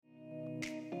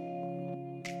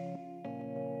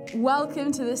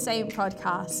Welcome to the Saint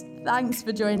Podcast. Thanks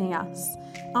for joining us.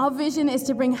 Our vision is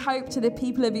to bring hope to the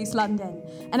people of East London,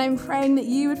 and I'm praying that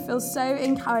you would feel so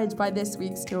encouraged by this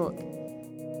week's talk.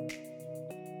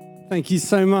 Thank you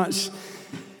so much.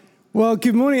 Well,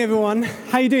 good morning, everyone.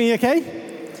 How are you doing? You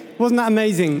okay? Wasn't that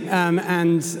amazing?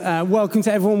 Welcome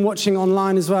to everyone watching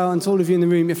online as well, and to all of you in the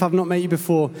room. If I've not met you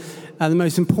before, the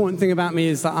most important thing about me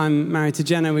is that I'm married to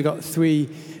Jenna. We've got three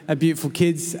beautiful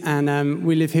kids, and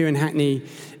we live here in Hackney.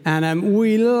 And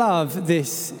we love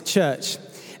this church.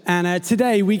 And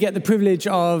today we get the privilege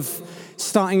of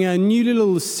starting a new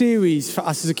little series for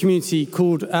us as a community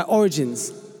called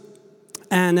Origins.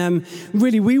 And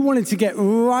really, we wanted to get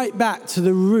right back to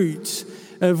the root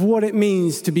of what it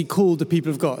means to be called the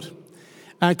people of God.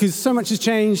 Because so much has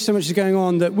changed, so much is going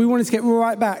on, that we wanted to get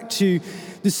right back to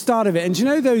the start of it. And do you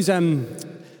know those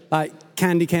like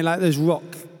candy cane, like those rock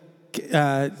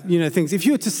things? If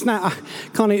you were to snap, I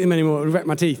can't eat them anymore, it would wreck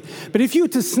my teeth. But if you were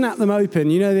to snap them open,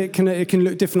 you know that it can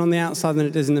look different on the outside than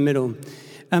it does in the middle.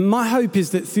 And my hope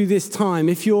is that through this time,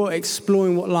 if you're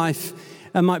exploring what life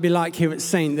might be like here at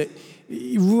Saint, that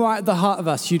right at the heart of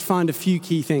us, you'd find a few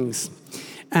key things.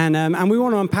 And we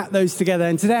want to unpack those together.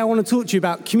 And today I want to talk to you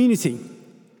about community.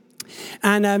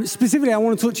 And specifically, I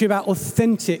want to talk to you about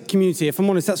authentic community. If I'm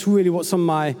honest, that's really what's on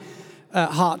my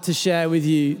heart to share with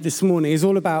you this morning. Is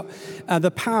all about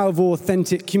the power of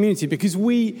authentic community, because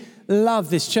we love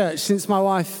this church. Since my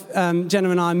wife Jenna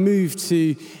and I moved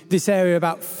to this area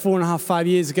about 4.5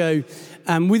 years ago,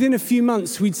 within a few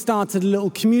months we'd started a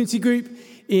little community group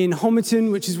in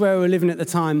Homerton, which is where we were living at the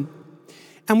time,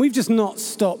 and we've just not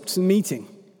stopped meeting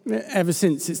ever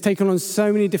since. It's taken on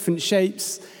so many different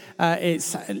shapes.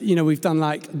 We've done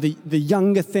like the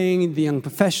younger thing, the young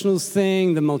professionals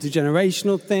thing, the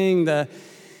multi-generational thing, the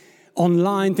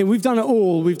online thing. We've done it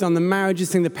all. We've done the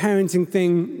marriages thing, the parenting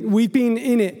thing. We've been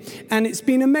in it. And it's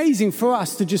been amazing for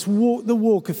us to just walk the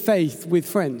walk of faith with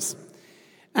friends.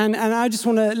 And I just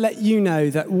want to let you know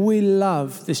that we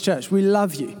love this church. We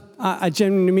love you. I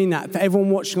genuinely mean that. For everyone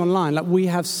watching online, like we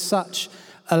have such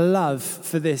a love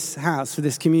for this house, for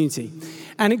this community.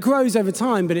 And it grows over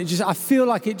time, but I feel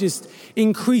like it just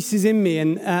increases in me.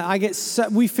 And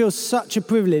we feel such a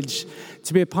privilege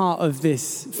to be a part of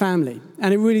this family.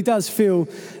 And it really does feel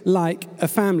like a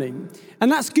family.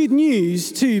 And that's good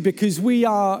news too, because we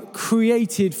are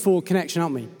created for connection,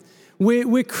 aren't we?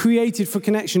 We're created for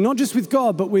connection, not just with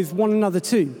God, but with one another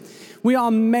too. We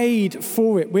are made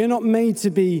for it. We're not made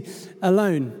to be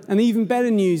alone. And the even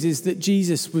better news is that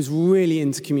Jesus was really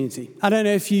into community. I don't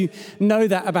know if you know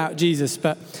that about Jesus,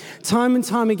 but time and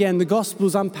time again, the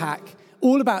Gospels unpack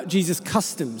all about Jesus'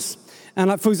 customs.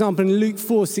 And like, for example, in Luke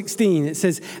 4:16, it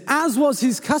says, as was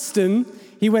his custom,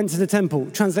 he went to the temple.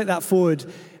 Translate that forward.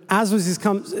 As was his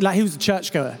he was a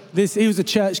churchgoer. He was a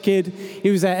church kid.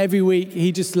 He was there every week.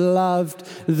 He just loved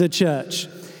the church.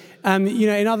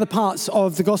 In other parts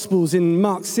of the Gospels, in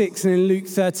Mark 6 and in Luke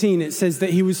 13, it says that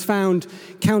he was found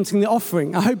counting the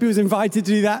offering. I hope he was invited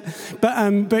to do that. But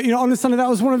on the Sunday, that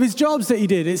was one of his jobs that he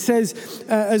did. It says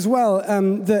as well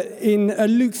that in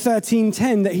Luke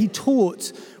 13:10 that he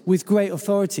taught with great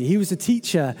authority. He was a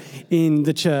teacher in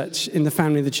the church, in the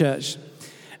family of the church.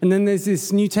 And then there's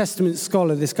this New Testament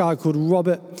scholar, this guy called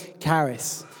Robert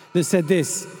Karris, that said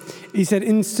this. He said,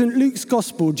 in St. Luke's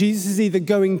Gospel, Jesus is either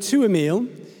going to a meal,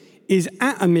 is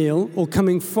at a meal, or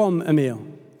coming from a meal.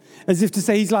 As if to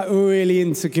say he's like really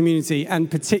into community,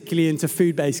 and particularly into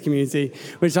food-based community,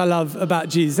 which I love about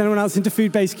Jesus. Anyone else into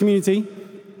food-based community?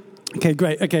 Okay,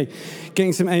 great. Okay,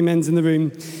 getting some amens in the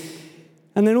room.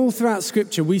 And then all throughout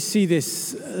Scripture, we see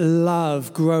this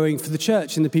love growing for the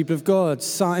church and the people of God.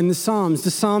 In the Psalms,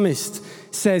 the psalmist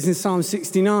says in Psalm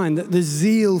 69 that the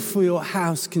zeal for your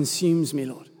house consumes me,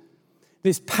 Lord.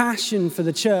 This passion for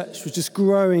the church was just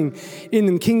growing in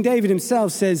them. King David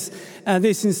himself says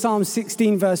this in Psalm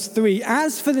 16, verse 3.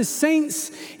 As for the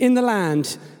saints in the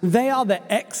land, they are the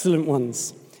excellent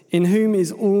ones, in whom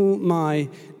is all my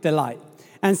delight.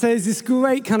 And so there's this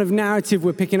great kind of narrative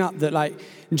we're picking up that like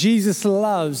Jesus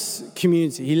loves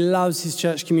community. He loves his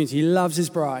church community. He loves his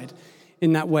bride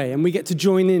in that way. And we get to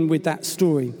join in with that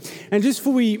story. And just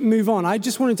before we move on, I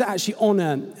just wanted to actually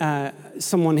honor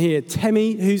someone here,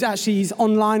 Temi, he's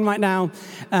online right now,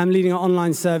 leading our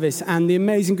online service, and the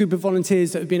amazing group of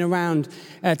volunteers that have been around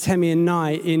Temi and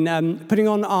I in putting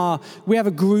on we have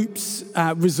a group's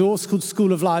resource called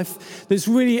School of Life that's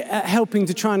really helping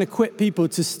to try and equip people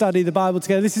to study the Bible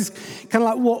together. This is kind of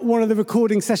like what one of the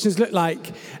recording sessions looked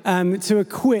like, to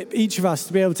equip each of us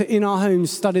to be able to, in our homes,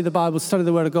 study the Bible, study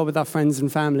the Word of God with our friends. friends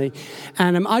and family.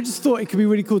 And I just thought it could be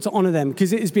really cool to honor them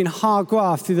because it has been hard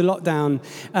graft through the lockdown,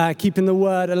 keeping the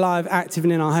word alive, active,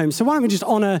 and in our homes. So why don't we just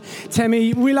honor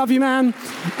Temi? We love you, man.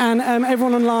 And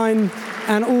everyone online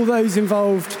and all those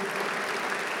involved.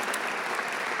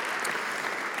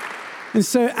 And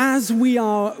so as we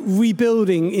are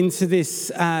rebuilding into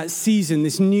this season,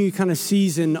 this new kind of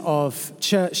season of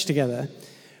church together,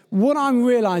 what I'm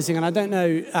realizing, and I don't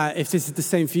know if this is the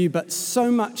same for you, but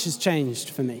so much has changed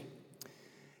for me.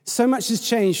 So much has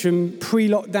changed from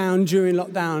pre-lockdown, during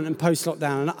lockdown, and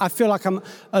post-lockdown. And I feel like I'm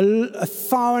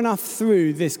far enough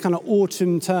through this kind of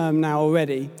autumn term now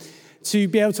already to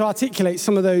be able to articulate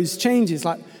some of those changes.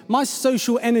 Like, my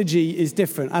social energy is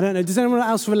different. I don't know, does anyone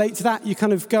else relate to that? You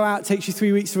kind of go out, it takes you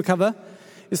 3 weeks to recover.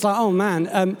 It's like, oh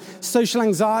man, social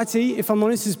anxiety, if I'm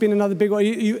honest, has been another big one.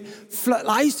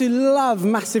 I used to love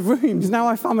massive rooms. Now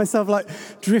I find myself like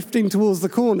drifting towards the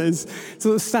corners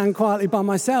to stand quietly by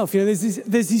myself. You know,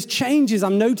 there's these changes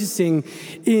I'm noticing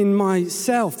in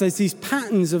myself. There's these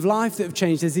patterns of life that have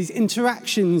changed. There's these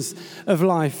interactions of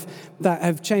life that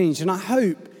have changed. And I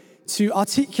hope to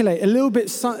articulate a little bit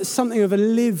something of a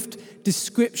lived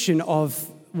description of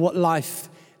what life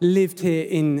lived here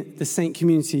in the Saint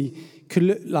community could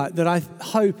look like, that I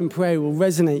hope and pray will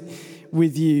resonate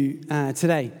with you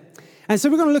today. And so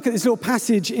we're going to look at this little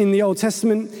passage in the Old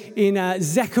Testament in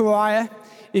Zechariah.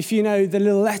 If you know the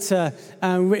little letter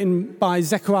written by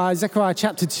Zechariah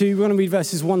chapter 2, we're going to read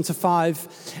verses 1 to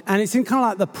 5. And it's in kind of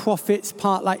like the prophets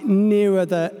part, like nearer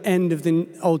the end of the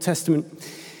Old Testament.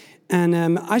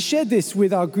 And I shared this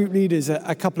with our group leaders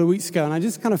a couple of weeks ago, and I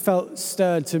just kind of felt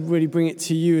stirred to really bring it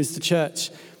to you as the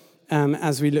church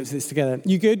as we looked at this together.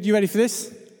 You good? You ready for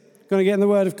this? Going to get in the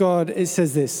Word of God. It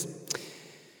says this.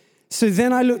 So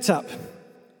then I looked up,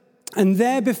 and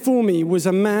there before me was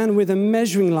a man with a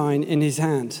measuring line in his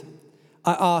hand.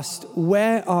 I asked,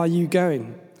 "Where are you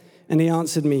going?" And he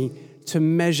answered me, "To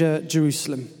measure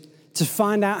Jerusalem, to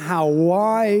find out how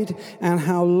wide and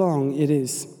how long it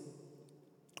is."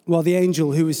 While the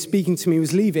angel who was speaking to me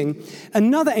was leaving,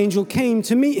 another angel came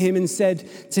to meet him and said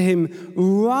to him,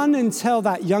 "Run and tell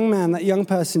that young man, that young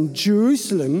person,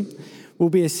 Jerusalem will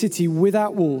be a city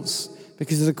without walls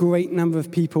because there's a great number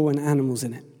of people and animals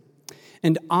in it.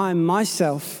 And I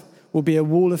myself will be a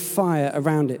wall of fire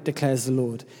around it, declares the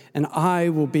Lord, and I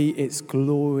will be its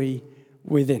glory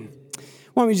within."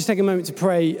 Why don't we just take a moment to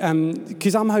pray,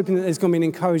 because I'm hoping that there's going to be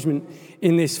an encouragement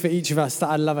in this for each of us that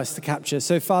I'd love us to capture.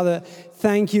 So, Father,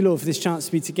 thank you, Lord, for this chance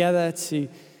to be together, to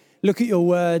look at your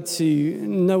word, to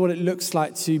know what it looks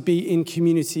like to be in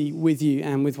community with you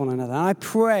and with one another. And I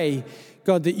pray,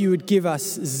 God, that you would give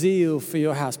us zeal for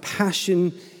your house,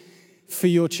 passion for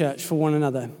your church, for one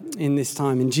another in this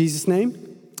time. In Jesus' name,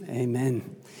 amen.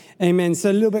 Amen. So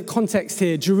a little bit of context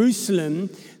here. Jerusalem,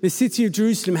 the city of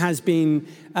Jerusalem has been,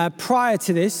 prior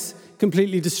to this,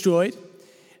 completely destroyed.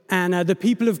 And the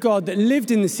people of God that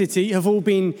lived in the city have all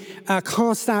been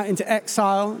cast out into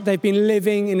exile. They've been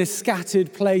living in a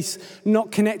scattered place,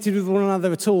 not connected with one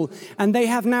another at all. And they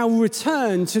have now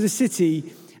returned to the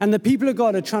city, and the people of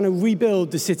God are trying to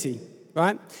rebuild the city,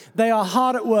 right? They are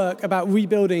hard at work about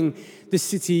rebuilding the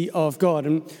city of God.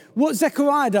 And what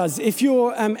Zechariah does, if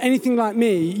you're anything like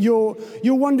me, you're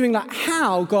wondering, like,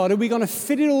 how, God, are we going to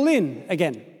fit it all in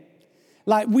again?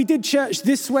 Like, we did church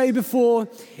this way before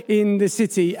in the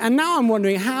city, and now I'm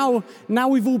wondering how, now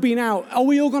we've all been out, are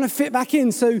we all going to fit back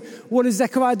in? So what does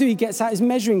Zechariah do? He gets out his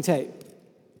measuring tape,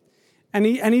 and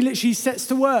he literally sets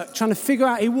to work trying to figure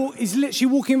out, he's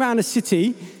literally walking around a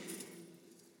city,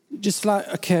 just like,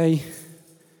 okay,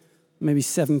 maybe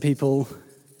 7 people.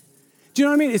 Do you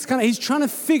know what I mean? It's kind of, he's trying to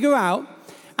figure out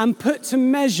and put to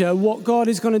measure what God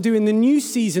is going to do in the new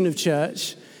season of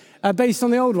church based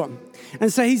on the old one.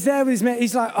 And so he's there with his mate.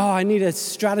 He's like, oh, I need a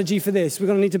strategy for this. We're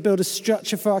going to need to build a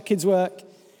structure for our kids' work.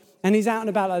 And he's out and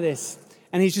about like this.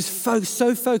 And he's just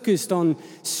so focused on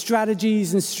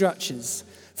strategies and structures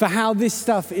for how this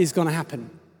stuff is going to happen.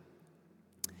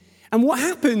 And what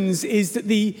happens is that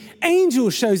the angel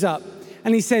shows up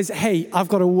and he says, hey, I've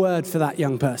got a word for that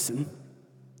young person.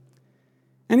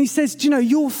 And he says, do you know,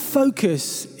 your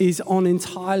focus is on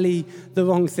entirely the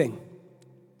wrong thing.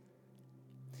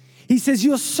 He says,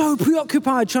 you're so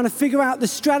preoccupied trying to figure out the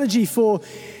strategy for,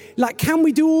 like, can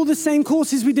we do all the same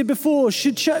courses we did before?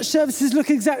 Should church services look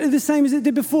exactly the same as it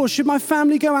did before? Should my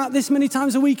family go out this many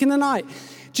times a week in the night?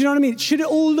 Do you know what I mean? Should it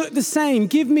all look the same?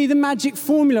 Give me the magic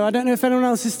formula. I don't know if anyone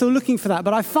else is still looking for that,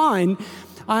 but I find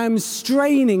I am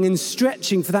straining and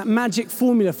stretching for that magic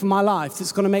formula for my life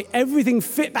that's going to make everything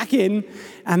fit back in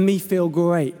and me feel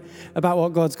great about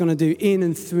what God's going to do in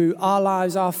and through our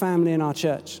lives, our family, and our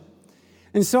church.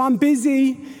 And so I'm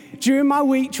busy during my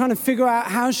week trying to figure out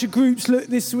how should groups look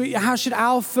this week? How should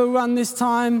Alpha run this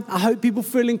time? I hope people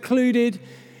feel included.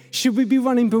 Should we be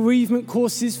running bereavement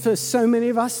courses for so many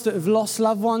of us that have lost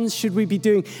loved ones? Should we be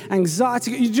doing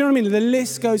anxiety? Do you know what I mean? The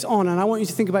list goes on, and I want you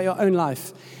to think about your own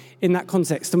life in that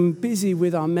context. I'm busy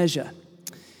with our measure.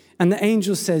 And the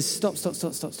angel says, stop.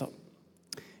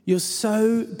 You're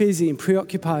so busy and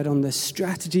preoccupied on the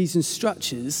strategies and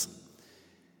structures.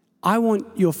 I want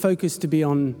your focus to be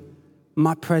on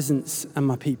my presence and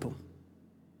my people.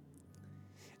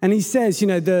 And he says,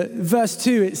 the verse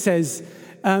 2, it says,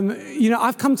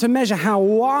 I've come to measure how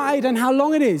wide and how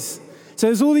long it is. So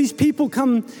as all these people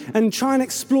come and try and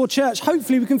explore church,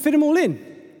 hopefully we can fit them all in.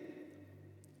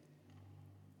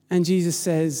 And Jesus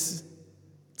says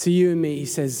to you and me, he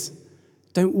says,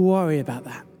 don't worry about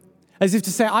that. As if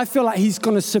to say, I feel like he's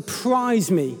going to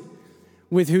surprise me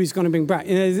with who he's going to bring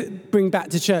back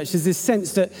to church. There's this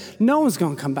sense that no one's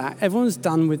going to come back. Everyone's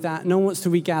done with that. No one wants to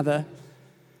regather.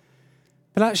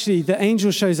 But actually, the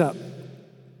angel shows up.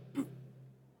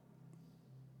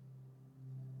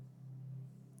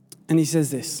 And he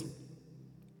says this,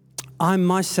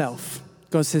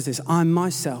 God says this, I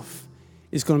myself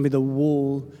is going to be the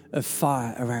wall of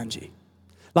fire around you.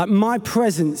 Like my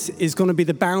presence is going to be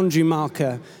the boundary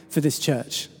marker for this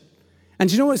church. And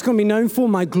do you know what it's going to be known for?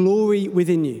 My glory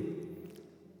within you.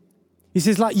 He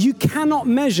says, you cannot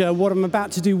measure what I'm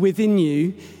about to do within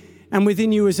you and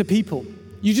within you as a people.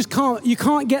 You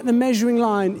can't get the measuring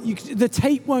line. The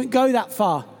tape won't go that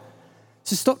far.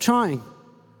 So stop trying.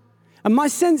 And my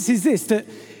sense is this, that,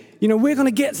 we're going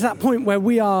to get to that point where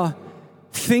we are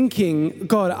thinking,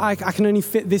 God, I can only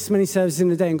fit this many services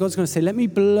in a day. And God's going to say, let me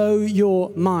blow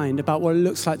your mind about what it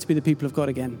looks like to be the people of God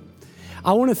again.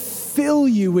 I want to fill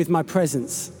you with my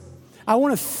presence. I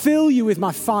want to fill you with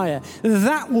my fire.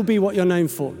 That will be what you're known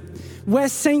for. Where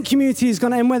Saint Community is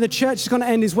going to end, where the church is going to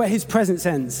end, is where his presence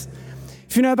ends.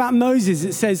 If you know about Moses,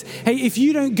 it says, hey, if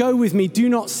you don't go with me, do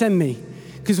not send me.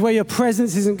 Because where your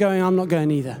presence isn't going, I'm not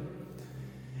going either.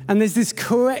 And there's this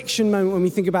correction moment when we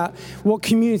think about what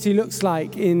community looks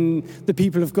like in the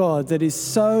people of God that is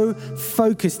so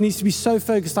focused, needs to be so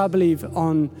focused, I believe,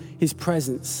 on his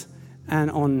presence and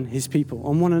on his people,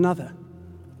 on one another.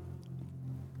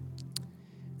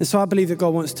 And so I believe that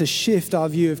God wants to shift our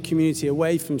view of community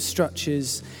away from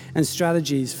structures and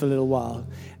strategies for a little while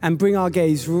and bring our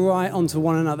gaze right onto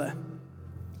one another,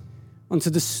 onto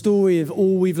the story of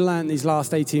all we've learned these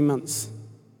last 18 months.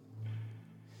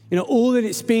 All that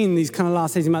it's been these kind of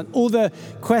last 18 months, all the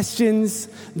questions,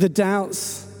 the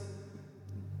doubts,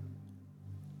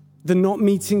 the not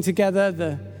meeting together,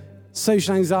 the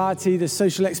social anxiety, the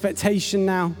social expectation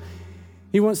now.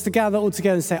 He wants to gather all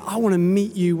together and say, I want to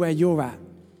meet you where you're at,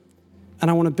 and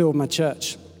I want to build my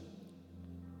church.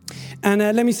 And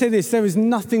let me say this, there is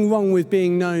nothing wrong with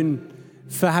being known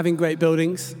for having great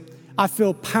buildings. I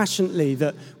feel passionately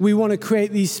that we want to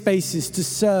create these spaces to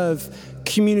serve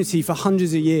community for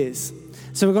hundreds of years.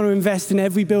 So we're going to invest in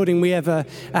every building we ever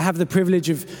have the privilege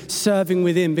of serving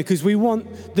within, because we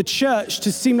want the church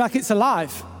to seem like it's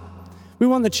alive. We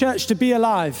want the church to be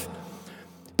alive.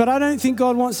 But I don't think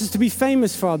God wants us to be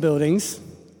famous for our buildings.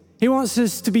 He wants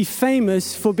us to be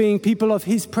famous for being people of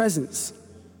his presence,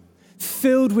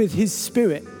 filled with his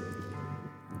spirit.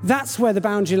 That's where the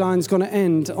boundary line is going to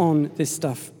end on this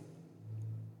stuff.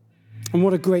 And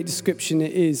what a great description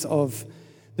it is of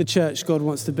the church God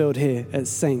wants to build here at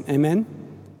Saint. Amen?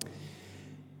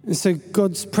 And so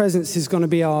God's presence is going to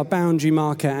be our boundary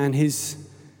marker, and his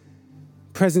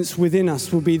presence within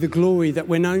us will be the glory that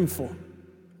we're known for.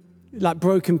 Like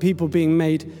broken people being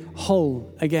made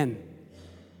whole again.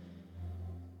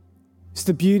 It's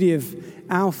the beauty of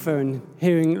Alpha, and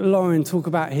hearing Lauren talk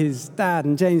about his dad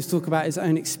and James talk about his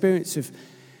own experience of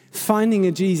finding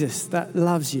a Jesus that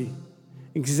loves you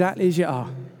exactly as you are.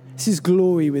 It's his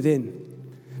glory within.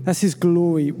 That's his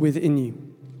glory within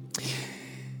you.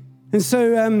 And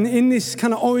so in this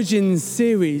kind of Origins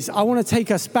series, I want to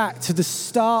take us back to the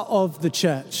start of the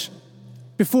church.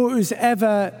 Before it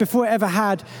ever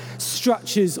had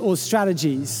structures or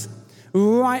strategies.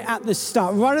 Right at the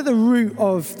start, right at the root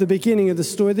of the beginning of the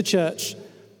story of the church,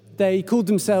 they called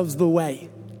themselves the Way.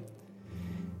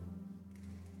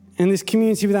 And this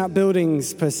community without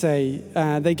buildings, per se,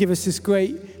 they give us this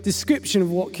great description of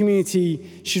what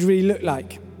community should really look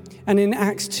like. And in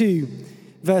Acts 2,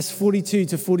 verse 42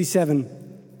 to 47,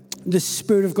 the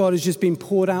Spirit of God has just been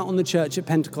poured out on the church at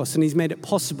Pentecost, and he's made it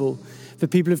possible for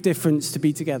people of difference to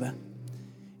be together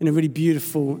in a really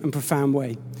beautiful and profound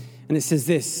way. And it says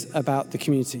this about the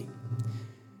community.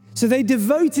 So they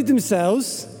devoted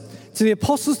themselves to the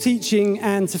apostles' teaching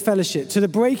and to fellowship, to the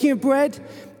breaking of bread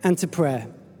and to prayer.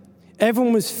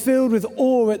 Everyone was filled with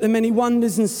awe at the many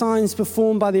wonders and signs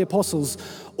performed by the apostles.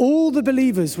 All the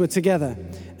believers were together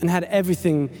and had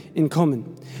everything in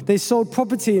common. They sold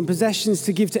property and possessions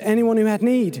to give to anyone who had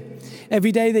need.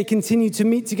 Every day they continued to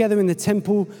meet together in the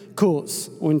temple courts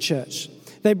or in church.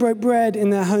 They broke bread in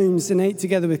their homes and ate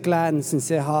together with glad and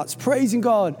sincere hearts, praising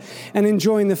God and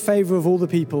enjoying the favor of all the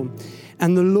people.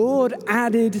 And the Lord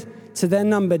added to their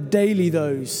number daily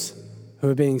those who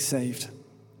were being saved.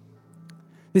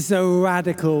 This is a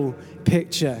radical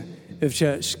picture of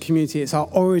church community. It's our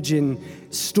origin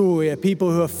story, of people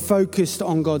who are focused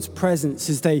on God's presence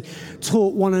as they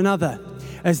taught one another,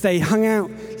 as they hung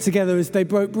out together, as they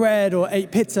broke bread or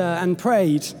ate pita and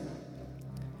prayed.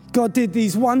 God did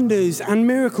these wonders and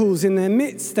miracles in their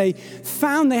midst. They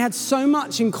found they had so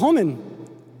much in common.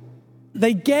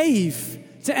 They gave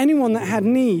to anyone that had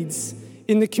needs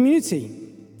in the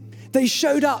community. They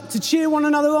showed up to cheer one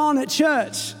another on at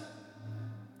church.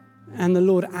 And the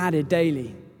Lord added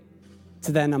daily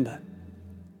to their number.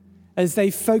 As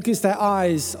they focused their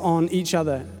eyes on each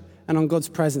other and on God's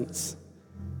presence,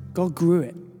 God grew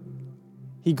it.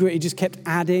 He grew it. He just kept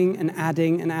adding and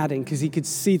adding and adding because he could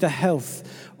see the health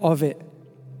of it.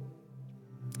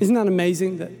 Isn't that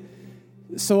amazing that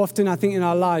so often I think in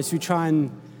our lives we try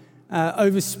and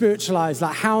over-spiritualize,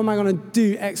 like how am I going to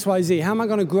do X, Y, Z? How am I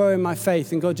going to grow in my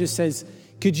faith? And God just says,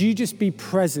 could you just be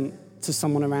present to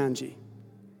someone around you?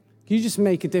 Can you just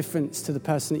make a difference to the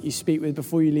person that you speak with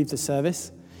before you leave the service?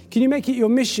 Can you make it your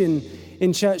mission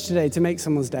in church today to make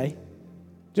someone's day? Do you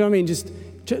know what I mean? Just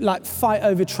like fight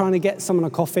over trying to get someone a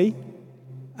coffee.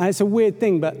 And it's a weird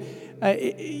thing, but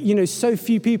so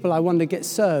few people I wonder get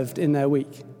served in their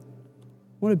week.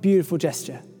 What a beautiful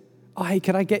gesture. Oh, hey,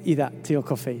 could I get you that to your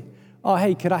coffee? Oh,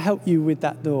 hey, could I help you with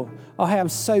that door? Oh, hey, I'm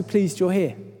so pleased you're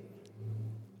here.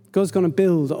 God's going to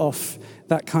build off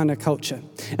that kind of culture.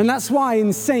 And that's why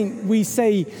in Saint we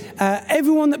say,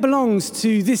 everyone that belongs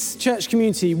to this church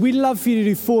community, we love for you to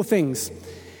do 4 things.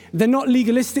 They're not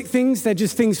legalistic things, they're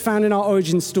just things found in our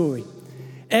origin story.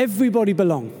 Everybody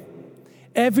belong.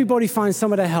 Everybody find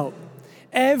somewhere to help.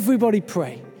 Everybody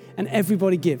pray. And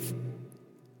everybody give.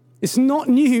 It's not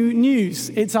new news,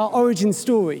 it's our origin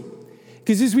story.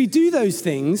 Because as we do those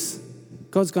things,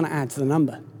 God's going to add to the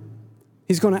number.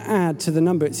 He's going to add to the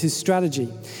number. It's his strategy.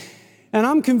 And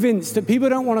I'm convinced that people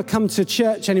don't want to come to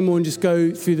church anymore and just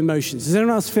go through the motions. Does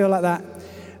anyone else feel like that?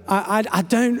 I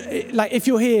don't, like if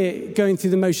you're here going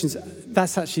through the motions,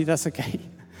 that's okay.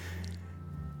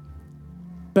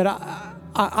 But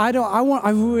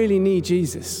I really need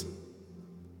Jesus.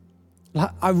 Like,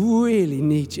 I really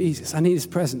need Jesus. I need his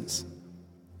presence.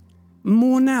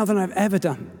 More now than I've ever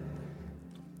done.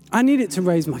 I need it to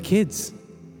raise my kids.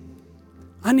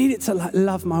 I need it to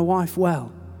love my wife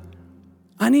well.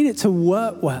 I need it to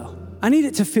work well. I need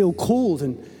it to feel called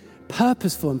and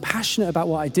purposeful and passionate about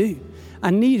what I do. I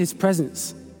need his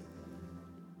presence.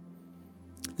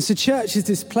 So church is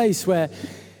this place where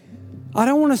I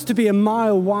don't want us to be a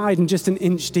mile wide and just an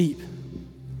inch deep.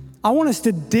 I want us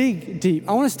to dig deep.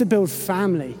 I want us to build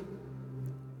family.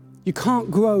 You can't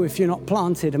grow if you're not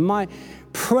planted. And my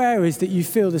prayer is that you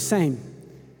feel the same.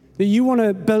 That you want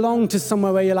to belong to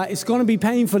somewhere where you're like, it's going to be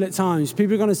painful at times.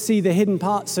 People are going to see the hidden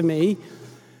parts of me,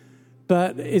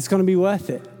 but it's going to be worth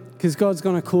it because God's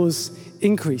going to cause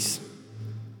increase.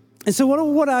 And so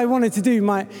what I wanted to do,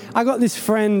 I got this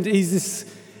friend, he's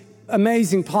this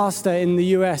amazing pastor in the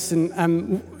US,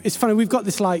 and it's funny, we've got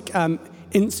this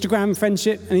Instagram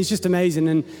friendship, and he's just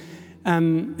amazing.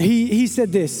 And he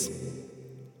said this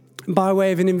by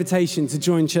way of an invitation to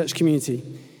join church community.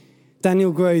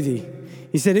 Daniel Grothe.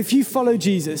 He said, if you follow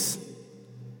Jesus,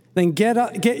 then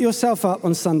get yourself up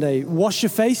on Sunday, wash your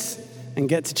face, and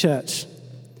get to church.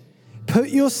 Put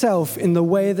yourself in the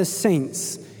way of the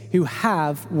saints who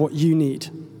have what you need.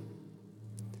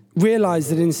 Realize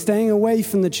that in staying away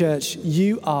from the church,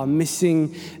 you are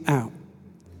missing out.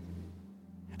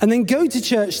 And then go to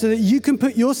church so that you can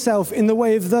put yourself in the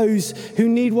way of those who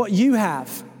need what you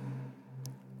have.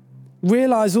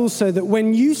 Realize also that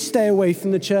when you stay away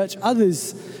from the church,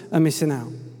 others are missing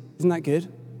out. Isn't that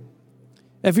good?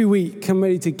 Every week, come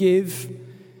ready to give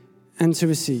and to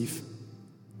receive.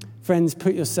 Friends,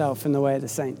 put yourself in the way of the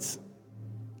saints.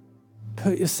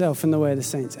 Put yourself in the way of the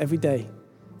saints every day.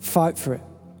 Fight for it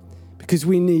because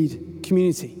we need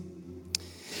community.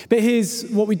 But here's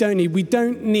what we don't need. We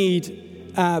don't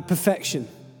need perfection.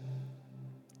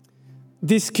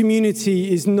 This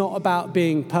community is not about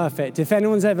being perfect. If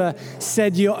anyone's ever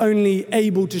said you're only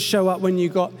able to show up when you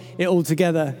got it all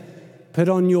together, put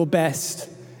on your best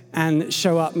and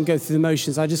show up and go through the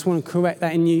motions. I just want to correct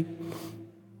that in you.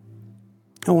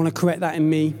 I want to correct that in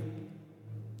me.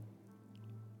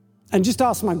 And just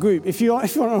ask my group, if you're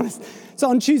honest. So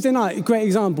on Tuesday night, a great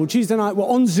example. Tuesday night, we're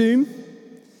on Zoom.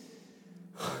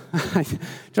 Do you know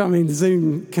what I mean?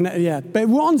 Zoom, yeah. But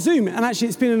we're on Zoom, and actually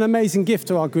it's been an amazing gift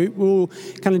to our group. We're all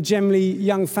kind of generally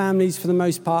young families for the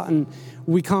most part, and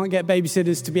we can't get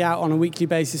babysitters to be out on a weekly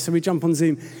basis, so we jump on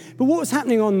Zoom. But what was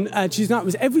happening on Tuesday night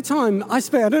was every time I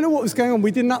spoke, I don't know what was going on,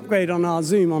 we didn't upgrade on our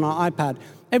Zoom, on our iPad.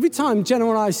 Every time Jenna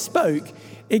and I spoke,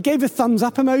 it gave a thumbs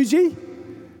up emoji.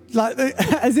 Like,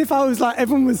 as if I was like,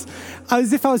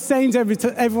 as if I was saying to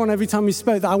everyone every time we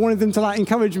spoke that I wanted them to like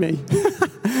encourage me.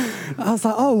 I was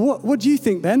like, oh, what do you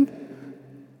think then?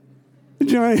 Do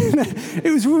you know what I mean?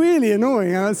 It was really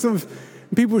annoying. I was sort of,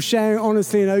 people were sharing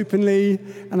honestly and openly,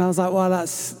 and I was like, well, that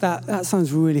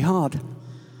sounds really hard. Do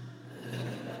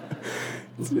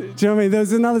you know what I mean? There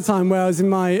was another time where I was in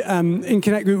my in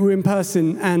Connect group, we were in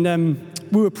person, and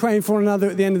we were praying for one another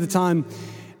at the end of the time.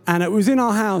 And it was in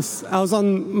our house. I was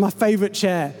on my favorite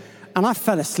chair, and I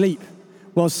fell asleep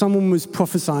while someone was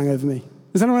prophesying over me.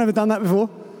 Has anyone ever done that before?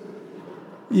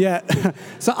 Yeah.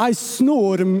 So I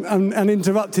snored and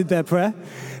interrupted their prayer.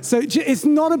 So it's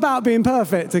not about being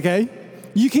perfect, okay?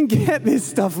 You can get this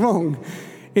stuff wrong.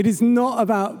 It is not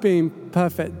about being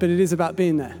perfect, but it is about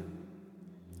being there.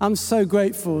 I'm so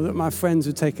grateful that my friends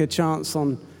would take a chance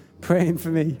on praying for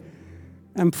me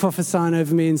and prophesying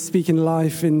over me and speaking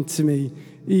life into me,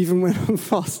 even when I'm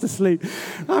fast asleep.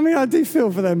 I mean, I do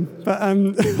feel for them. But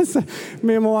so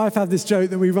me and my wife have this joke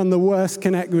that we run the worst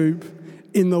Connect group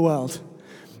in the world.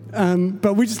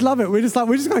 But we just love it. We're just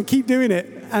going to keep doing it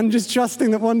and just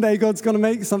trusting that one day God's going to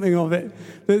make something of it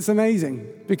that's amazing,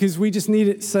 because we just need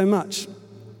it so much.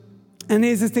 And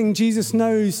here's the thing, Jesus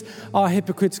knows our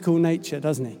hypocritical nature,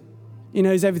 doesn't he? He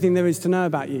knows everything there is to know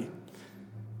about you.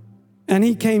 And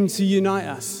he came to unite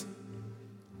us.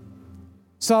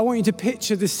 So I want you to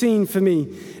picture the scene for me.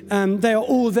 They are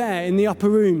all there in the upper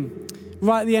room,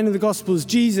 right at the end of the Gospels.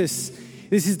 Jesus,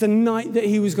 this is the night that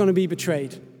he was going to be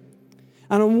betrayed.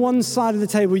 And on one side of the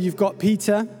table, you've got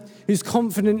Peter, who's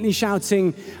confidently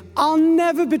shouting, "I'll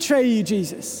never betray you,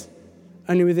 Jesus,"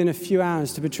 only within a few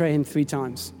hours to betray him 3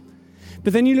 times.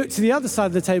 But then you look to the other side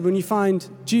of the table and you find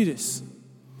Judas,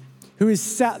 who is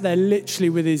sat there literally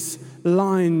with his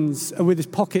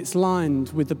pockets lined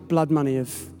with the blood money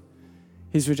of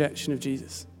his rejection of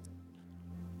Jesus.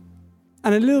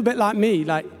 And a little bit like me,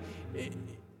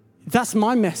 that's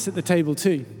my mess at the table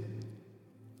too.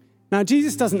 Now,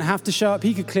 Jesus doesn't have to show up.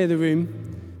 He could clear the room.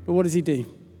 But what does he do?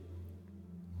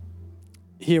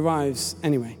 He arrives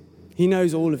anyway. He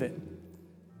knows all of it.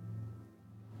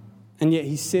 And yet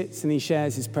he sits and he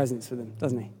shares his presence with them,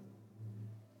 doesn't he?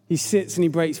 He sits and he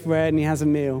breaks bread and he has a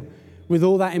meal with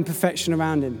all that imperfection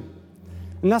around him.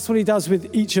 And that's what he does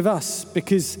with each of us,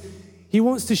 because he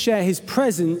wants to share his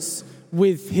presence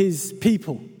with his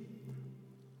people.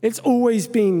 It's always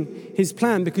been his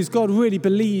plan, because God really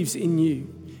believes in you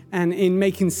and in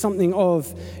making something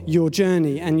of your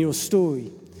journey and your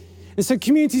story. And so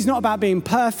community is not about being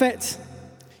perfect.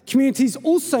 Community is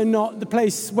also not the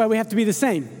place where we have to be the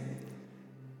same.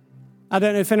 I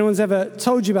don't know if anyone's ever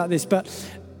told you about this, but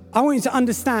I want you to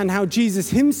understand how Jesus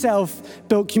himself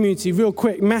built community real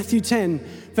quick. Matthew 10,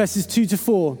 verses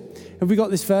 2-4. Have we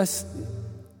got this verse?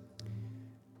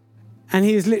 And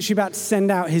he is literally about to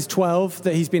send out his 12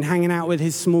 that he's been hanging out with,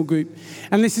 his small group.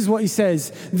 And this is what he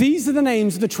says. These are the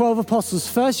names of the 12 apostles.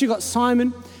 First, you got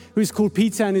Simon, who is called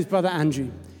Peter, and his brother Andrew.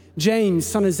 James,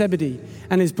 son of Zebedee,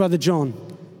 and his brother John.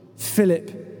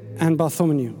 Philip and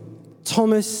Bartholomew.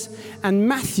 Thomas and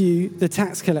Matthew, the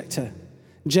tax collector.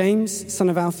 James, son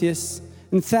of Alphaeus,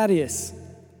 and Thaddeus.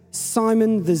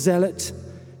 Simon the Zealot,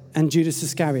 and Judas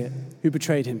Iscariot, who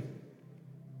betrayed him.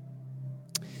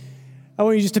 I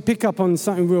want you just to pick up on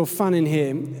something real fun in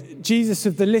here. Jesus,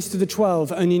 of the list of the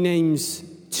 12, only names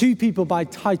 2 people by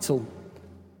title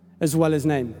as well as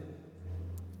name.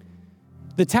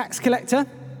 The tax collector,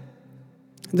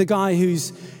 the guy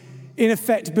who's in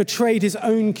effect betrayed his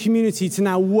own community to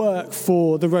now work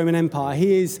for the Roman Empire.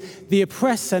 He is the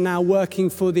oppressor now working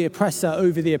for the oppressor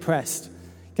over the oppressed.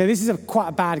 Okay, this is quite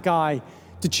a bad guy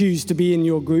to choose to be in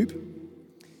your group,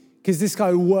 because this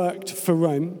guy worked for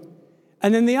Rome.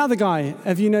 And then the other guy,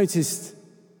 have you noticed?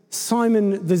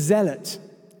 Simon the Zealot.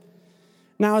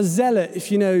 Now, a zealot,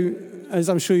 if you know, as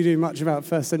I'm sure you do much about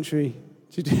first century,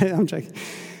 I'm joking.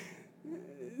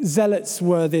 Zealots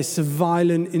were this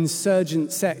violent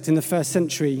insurgent sect in the first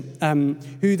century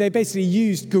who they basically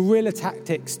used guerrilla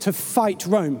tactics to fight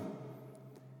Rome.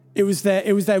 It was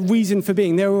their reason for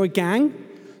being. They were a gang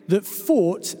that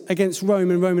fought against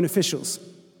Rome and Roman officials.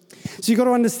 So you've got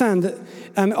to understand that,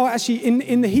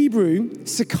 in the Hebrew,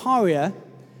 Sicaria,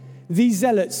 these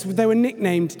zealots, they were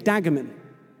nicknamed Dagomen.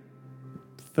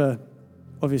 for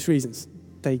obvious reasons.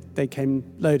 They came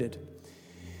loaded.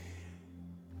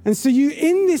 And so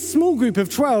in this small group of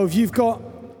 12, you've got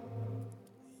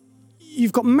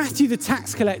Matthew the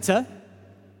tax collector,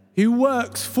 who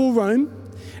works for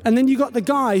Rome, and then you've got the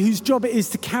guy whose job it is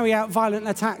to carry out violent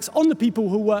attacks on the people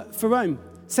who work for Rome.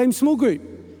 Same small group.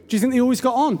 Do you think they always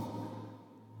got on?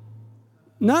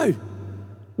 No.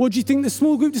 What do you think the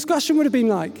small group discussion would have been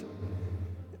like?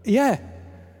 Yeah.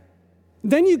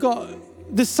 Then you got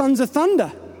the Sons of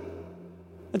Thunder.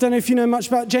 I don't know if you know much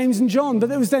about James and John, but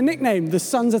that was their nickname, the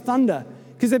Sons of Thunder,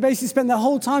 because they basically spent their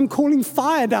whole time calling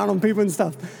fire down on people and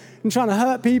stuff, and trying to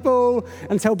hurt people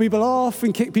and tell people off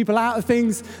and kick people out of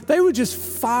things. They were just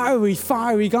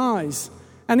fiery guys.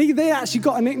 And they actually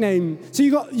got a nickname. So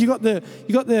you got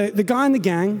the guy in the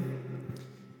gang,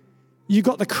 you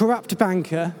got the corrupt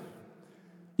banker,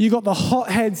 you got the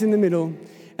hotheads in the middle,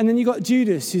 and then you got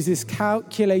Judas, who's this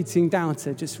calculating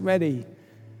doubter, just ready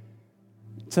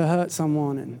to hurt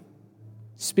someone and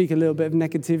speak a little bit of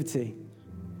negativity.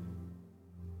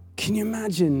 Can you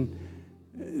imagine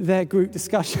their group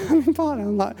discussion?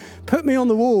 I'm like, put me on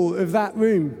the wall of that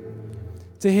room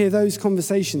to hear those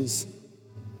conversations.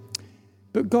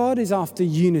 But God is after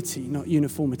unity, not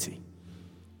uniformity.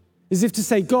 As if to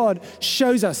say, God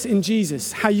shows us in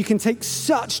Jesus how you can take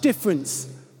such difference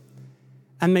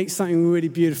and make something really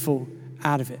beautiful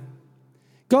out of it.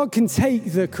 God can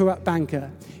take the corrupt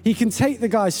banker. He can take the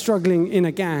guy struggling in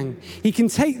a gang. He can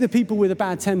take the people with a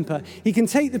bad temper. He can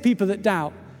take the people that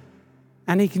doubt.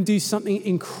 And he can do something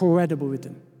incredible with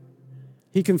them.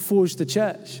 He can forge the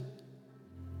church.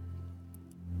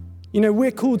 You know,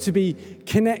 we're called to be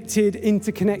connected,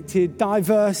 interconnected,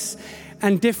 diverse,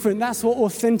 and different. That's what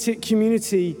authentic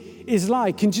community is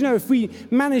like. And do you know, if we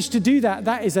manage to do that,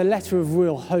 that is a letter of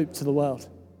real hope to the world.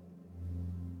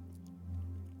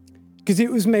 Because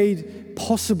it was made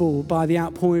possible by the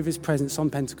outpouring of his presence on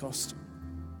Pentecost.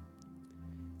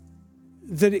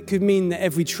 That it could mean that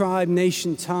every tribe,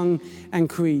 nation, tongue, and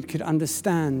creed could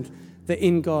understand that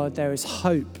in God there is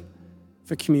hope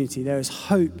for community. There is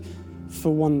hope for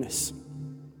oneness.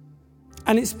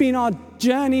 And it's been our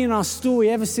journey and our story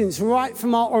ever since, right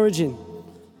from our origin.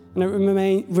 And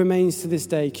it remains to this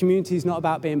day. Community is not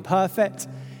about being perfect.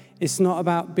 It's not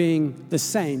about being the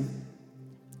same.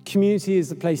 Community is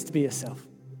the place to be yourself.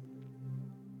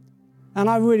 And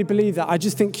I really believe that. I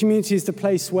just think community is the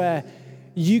place where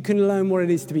you can learn what it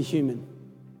is to be human.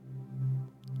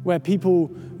 Where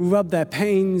people rub their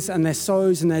pains and their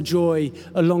sorrows and their joy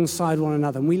alongside one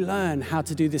another. And we learn how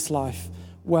to do this life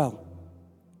well.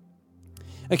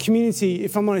 A community,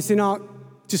 if I'm honest, in our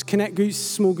just connect groups,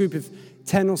 small group of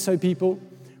 10 or so people,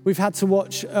 we've had to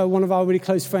watch one of our really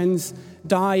close friends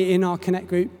die in our connect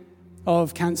group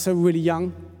of cancer, really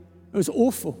young. It was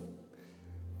awful.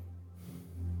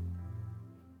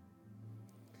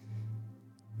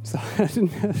 So I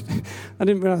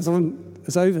didn't realize I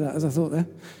was over that as I thought there.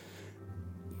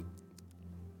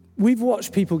 We've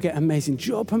watched people get amazing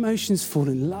job promotions, fall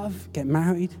in love, get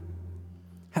married,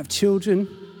 have children,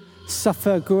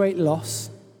 suffer great loss,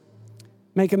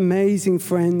 make amazing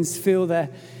friends, feel their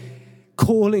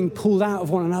calling pulled out of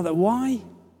one another. Why?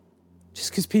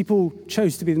 Just because people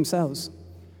chose to be themselves,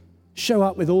 show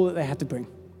up with all that they had to bring.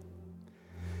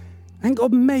 And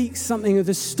God makes something of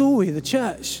the story of the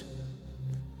church.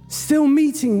 Still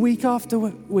meeting week after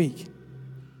week.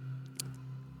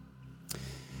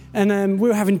 And we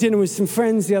were having dinner with some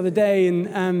friends the other day,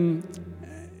 and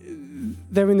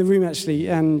they're in the room actually,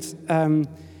 and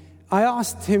I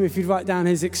asked him if he'd write down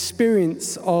his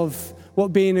experience of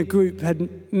what being a group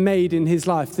had made in his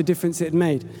life, the difference it had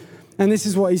made. And this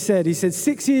is what he said. He said,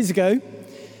 6 years ago,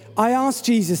 I asked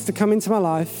Jesus to come into my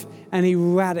life, and he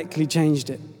radically changed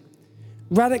it.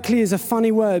 Radically is a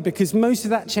funny word because most of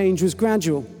that change was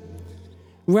gradual.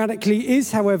 Radically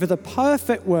is, however, the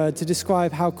perfect word to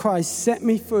describe how Christ set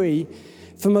me free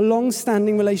from a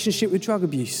long-standing relationship with drug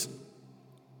abuse.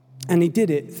 And he did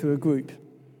it through a group.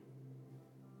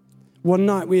 One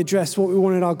night we addressed what we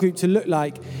wanted our group to look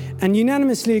like and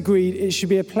unanimously agreed it should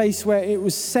be a place where it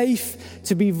was safe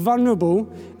to be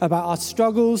vulnerable about our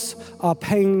struggles, our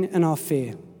pain, and our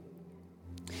fear.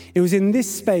 It was in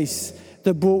this space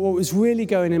that brought what was really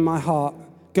going on in my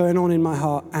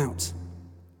heart out.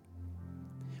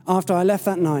 After I left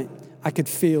that night, I could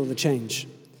feel the change.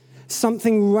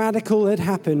 Something radical had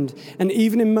happened, and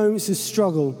even in moments of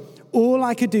struggle, all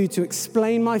I could do to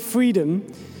explain my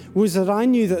freedom was that I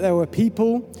knew that there were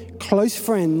people, close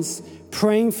friends,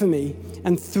 praying for me,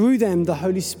 and through them, the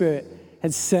Holy Spirit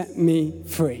had set me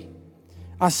free.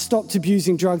 I stopped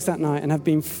abusing drugs that night and have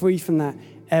been free from that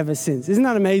ever since. Isn't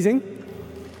that amazing?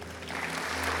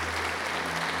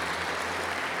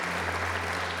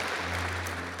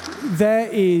 there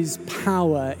is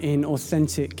power in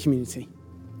authentic community.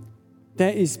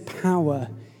 There is power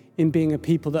in being a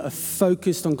people that are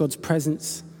focused on God's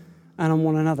presence and on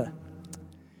one another.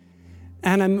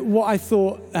 And what I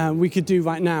thought we could do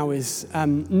right now is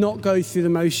not go through the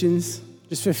motions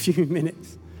just for a few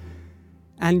minutes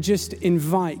and just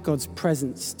invite God's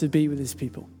presence to be with his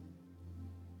people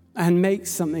and make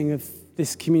something of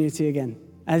this community again,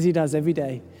 as he does every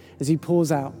day, as he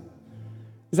pours out.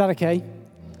 Is that okay?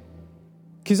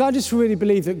 Because I just really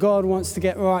believe that God wants to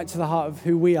get right to the heart of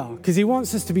who we are, because he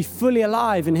wants us to be fully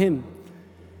alive in him.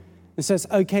 And so it's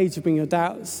okay to bring your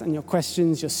doubts and your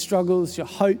questions, your struggles, your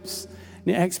hopes, and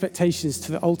your expectations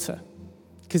to the altar.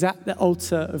 Because at the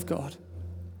altar of God,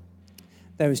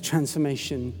 there is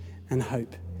transformation and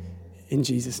hope. In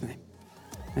Jesus' name,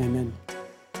 amen.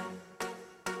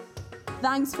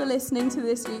 Thanks for listening to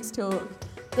this week's talk.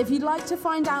 If you'd like to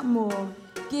find out more,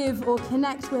 give or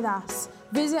connect with us,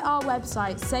 visit our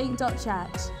website,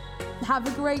 saint.church. Have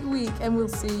a great week and we'll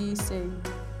see you soon.